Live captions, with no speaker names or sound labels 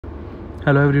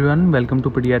Hello everyone, welcome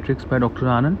to Pediatrics by Dr.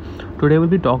 Anand. Today we'll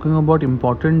be talking about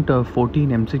important 14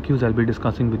 MCQs I'll be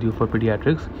discussing with you for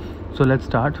pediatrics. So let's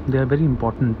start. They are very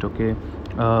important, okay?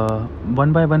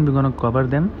 One by one we're going to cover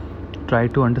them, try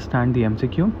to understand the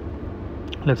MCQ.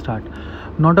 Let's start.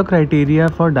 Not a criteria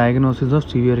for diagnosis of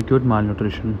severe acute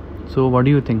malnutrition. So what do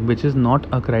you think? Which is not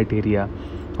a criteria?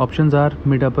 Options are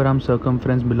mid upper arm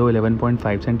circumference below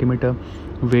 11.5 centimeter,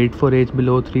 weight for age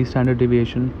below 3 standard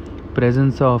deviation,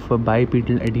 presence of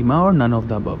bipedal edema, or none of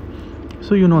the above.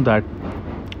 So you know that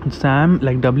SAM,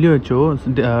 like WHO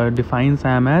defines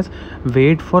SAM as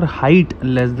weight for height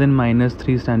less than minus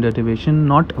 3 standard deviation,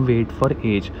 not weight for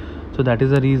age. So that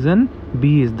is the reason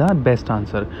B is the best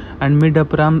answer. And mid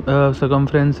upper arm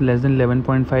circumference less than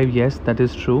 11.5, yes, that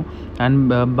is true. And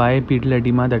bipedal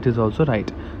edema, that is also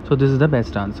right. So this is the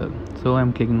best answer. So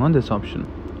I'm clicking on this option.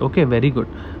 Okay, very good.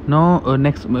 Now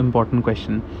next important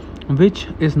question. Which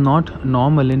is not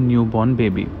normal in newborn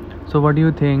baby? So what do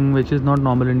you think? Which is not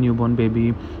normal in newborn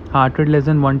baby? Heart rate less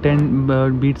than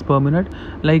 110 beats per minute.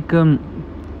 Like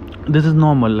this is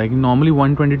normal. Like normally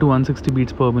 120 to 160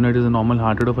 beats per minute is a normal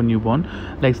heart rate of a newborn.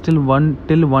 Like still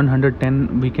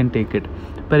 110 we can take it.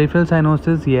 Peripheral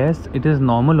cyanosis, yes, it is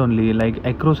normal only. Like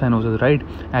acrocyanosis, right?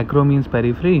 Acro means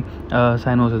periphery,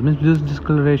 cyanosis means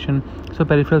discoloration. So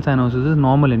peripheral cyanosis is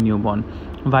normal in newborn.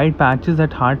 White patches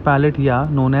at heart palate, yeah,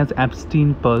 known as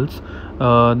Epstein pulse,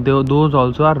 those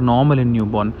also are normal in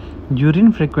newborn.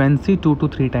 Urine frequency 2 to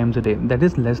 3 times a day, that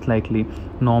is less likely.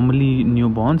 Normally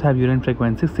newborns have urine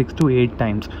frequency 6 to 8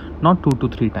 times, not 2 to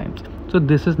 3 times. So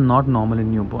this is not normal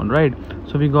in newborn, right?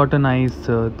 So we got a nice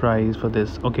prize for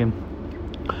this. Okay.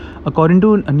 According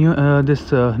to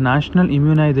this national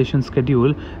immunization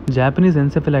schedule, Japanese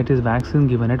encephalitis vaccine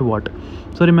given at what?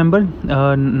 So remember,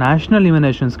 national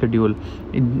immunization schedule,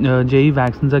 JE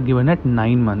vaccines are given at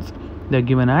 9 months. They are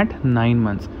given at 9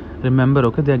 months. Remember,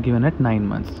 okay, they are given at 9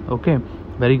 months. Okay,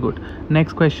 very good.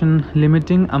 Next question,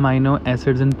 limiting amino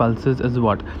acids in pulses is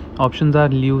what? Options are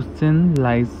leucine,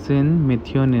 lysine,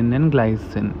 methionine and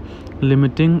glycine.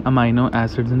 Limiting amino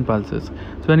acids in pulses.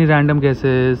 So any random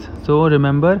guesses? So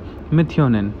remember,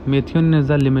 methionine. Methionine is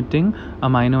the limiting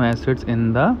amino acids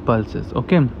in the pulses.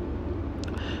 Okay.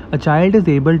 A child is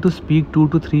able to speak 2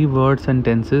 to 3 word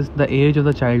sentences. The age of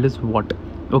the child is what?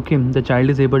 Okay, the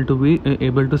child is able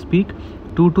to speak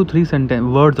 2 to 3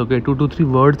 words. Okay, 2 to 3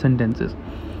 word sentences.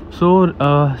 So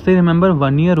say remember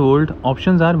 1 year old.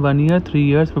 Options are 1 year, 3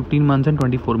 years, 15 months and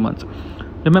 24 months.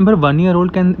 Remember 1 year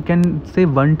old can say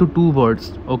 1 to 2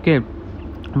 words. Okay,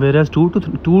 whereas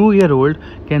 2 year old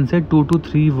can say 2 to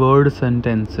 3 word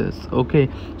sentences. Okay,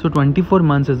 so 24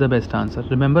 months is the best answer.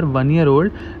 Remember 1 year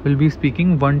old will be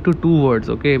speaking 1 to 2 words.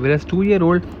 Okay, whereas 2 year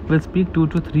old will speak 2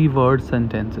 to 3 word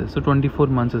sentences. So 24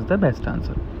 months is the best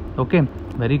answer. Okay,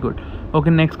 very good. Okay,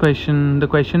 next question. The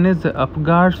question is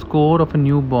Apgar score of a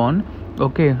newborn.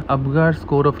 Okay, Apgar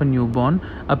score of a newborn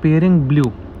appearing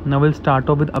blue. Now we'll start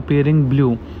off with appearing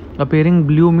blue. Appearing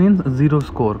blue means 0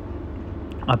 score.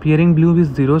 Appearing blue is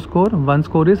 0 score. 1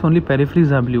 score is only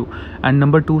peripheries are blue, and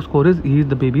number 2 score is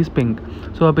the baby is pink.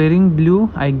 So appearing blue,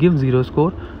 I give 0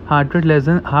 score. Heart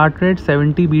rate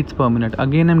 70 beats per minute.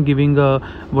 Again I'm giving a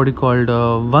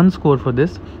 1 score for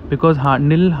this, because heart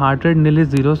rate nil is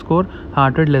 0 score.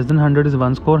 Heart rate less than 100 is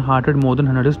 1 score. Heart rate more than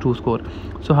 100 is 2 score.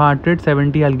 So heart rate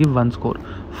 70, I'll give 1 score.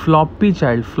 Floppy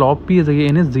child, floppy is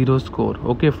again is 0 score.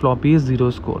 Okay, floppy is 0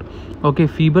 score. Okay,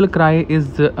 feeble cry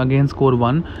is again score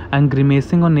 1, and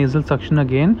grimacing or nasal suction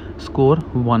again score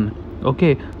 1.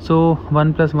 Okay, so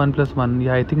 1 plus 1 plus 1,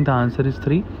 yeah, I think the answer is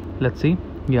 3. Let's see.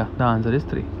 Yeah, the answer is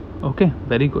 3. Okay,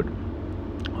 very good.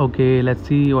 Okay, let's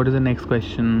see what is the next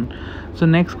question. So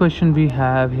next question we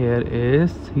have here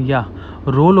is, yeah,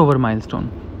 rollover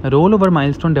milestone. Rollover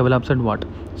milestone develops at what?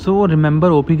 So remember,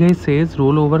 OPGAI says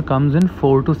rollover comes in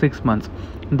 4 to 6 months.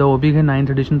 The OPGAI 9th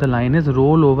edition, the line is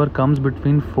rollover comes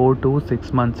between 4 to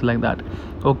 6 months, like that.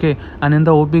 Okay, and in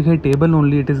the OPGAI table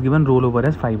only it is given rollover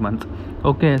as 5 months.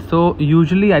 Okay, so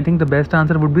usually I think the best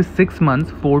answer would be 6 months.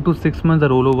 4 to 6 months the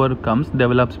rollover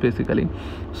develops basically.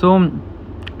 So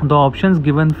the options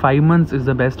given, 5 months is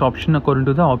the best option according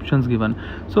to the options given.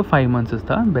 So 5 months is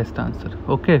the best answer.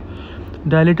 Okay.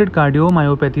 Dilated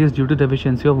cardiomyopathy is due to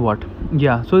deficiency of what?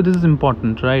 Yeah, so this is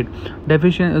important, right?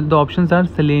 The options are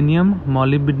selenium,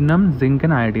 molybdenum, zinc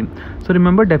and iodine. So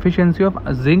remember, deficiency of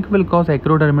zinc will cause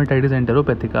acrodermatitis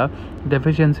enteropathica.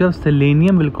 Deficiency of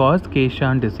selenium will cause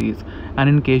Keshan disease. And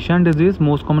in Keshan disease,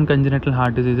 most common congenital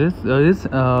heart diseases is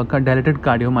dilated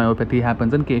cardiomyopathy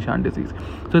happens in Keshan disease.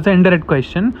 So it's an indirect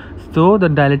question. So the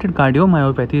dilated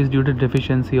cardiomyopathy is due to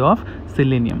deficiency of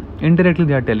selenium. Indirectly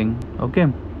they are telling. Okay.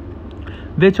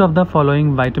 Which of the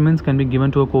following vitamins can be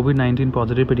given to a COVID-19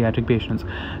 positive pediatric patients?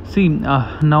 See,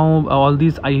 now all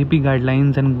these IEP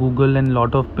guidelines and Google and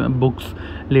lot of books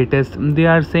latest, they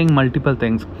are saying multiple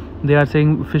things. They are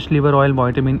saying fish liver oil,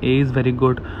 vitamin A is very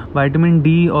good, vitamin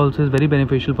D also is very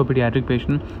beneficial for pediatric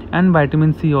patient, and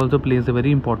vitamin C also plays a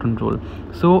very important role.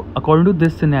 So according to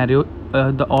this scenario,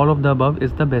 the all of the above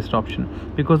is the best option,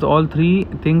 because all three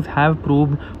things have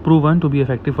proven to be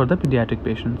effective for the pediatric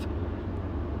patients.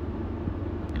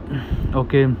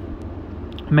 Okay,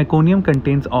 meconium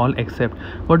contains all except.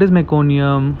 What is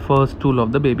meconium? First stool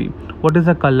of the baby. What is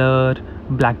the color?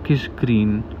 Blackish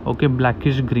green. Okay,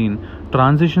 blackish green.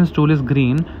 Transition stool is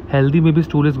green, healthy baby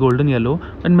stool is golden yellow,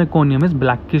 and meconium is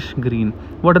blackish green.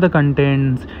 What are the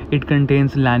contents? It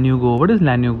contains lanugo. What is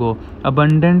lanugo?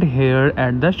 Abundant hair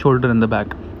at the shoulder and the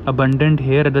back. Abundant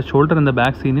hair at the shoulder and the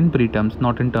back, seen in preterms,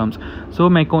 not in terms. So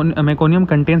meconium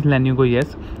contains lanugo,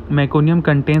 yes. Meconium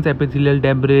contains epithelial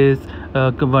debris,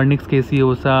 vernix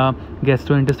caseosa,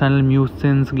 gastrointestinal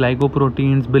mucins,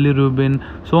 glycoproteins, bilirubin,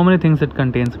 so many things it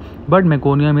contains. But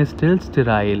meconium is still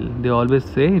sterile. They always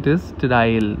say it is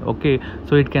sterile. Okay,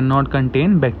 so it cannot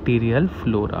contain bacterial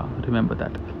flora. Remember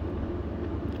that.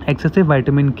 Excessive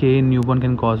vitamin K in newborn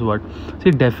can cause what?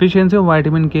 See, deficiency of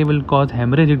vitamin K will cause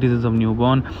hemorrhagic disease of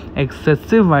newborn.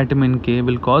 Excessive vitamin K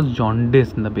will cause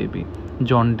jaundice in the baby.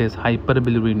 Jaundice,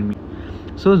 hyperbilirubinemia.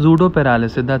 So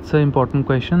pseudoparalysis, that's an important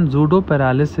question.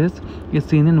 Pseudoparalysis is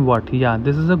seen in what? Yeah,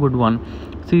 this is a good one.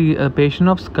 See, a patient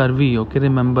of scurvy, okay,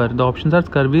 remember the options are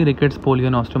scurvy, rickets, polio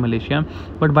and osteomalacia.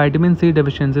 But vitamin C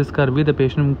deficiency, scurvy, the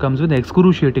patient comes with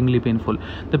excruciatingly painful.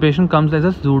 The patient comes as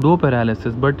a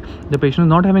pseudoparalysis, but the patient is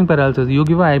not having paralysis. You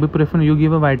give a ibuprofen, you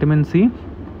give a vitamin C,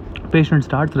 patient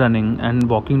starts running and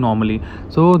walking normally.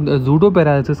 So the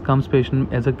pseudoparalysis comes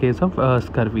patient as a case of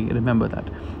scurvy. Remember that.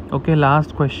 Okay,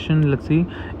 last question. Let's see.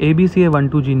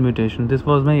 ABCA12 gene mutation. This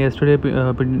was my yesterday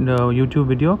YouTube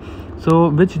video. So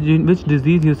which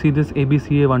disease you see this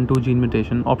ABCA12 gene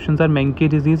mutation? Options are Menkes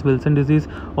disease, Wilson disease,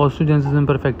 osteogenesis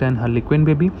imperfecta, and Harlequin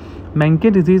baby.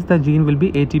 Menkes disease, the gene will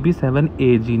be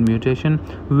ATP7A gene mutation.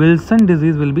 Wilson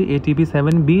disease will be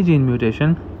ATP7B gene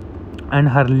mutation, and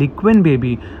Harlequin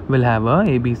baby will have a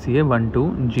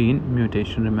ABCA12 gene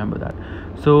mutation. Remember that.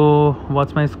 So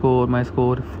what's my score? My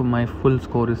full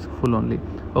score is full only.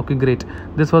 Okay, great.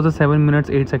 This was a 7 minutes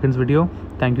 8 seconds video.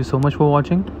 Thank you so much for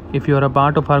watching. If you are a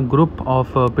part of our group of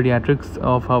pediatrics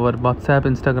of our WhatsApp,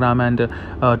 Instagram and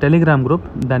Telegram group,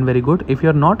 then very good. If you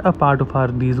are not a part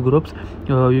of these groups,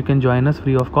 you can join us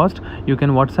free of cost. You can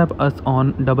WhatsApp us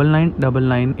on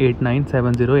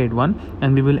 9999897081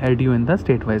 and we will add you in the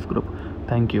state-wise group.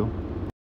 Thank you.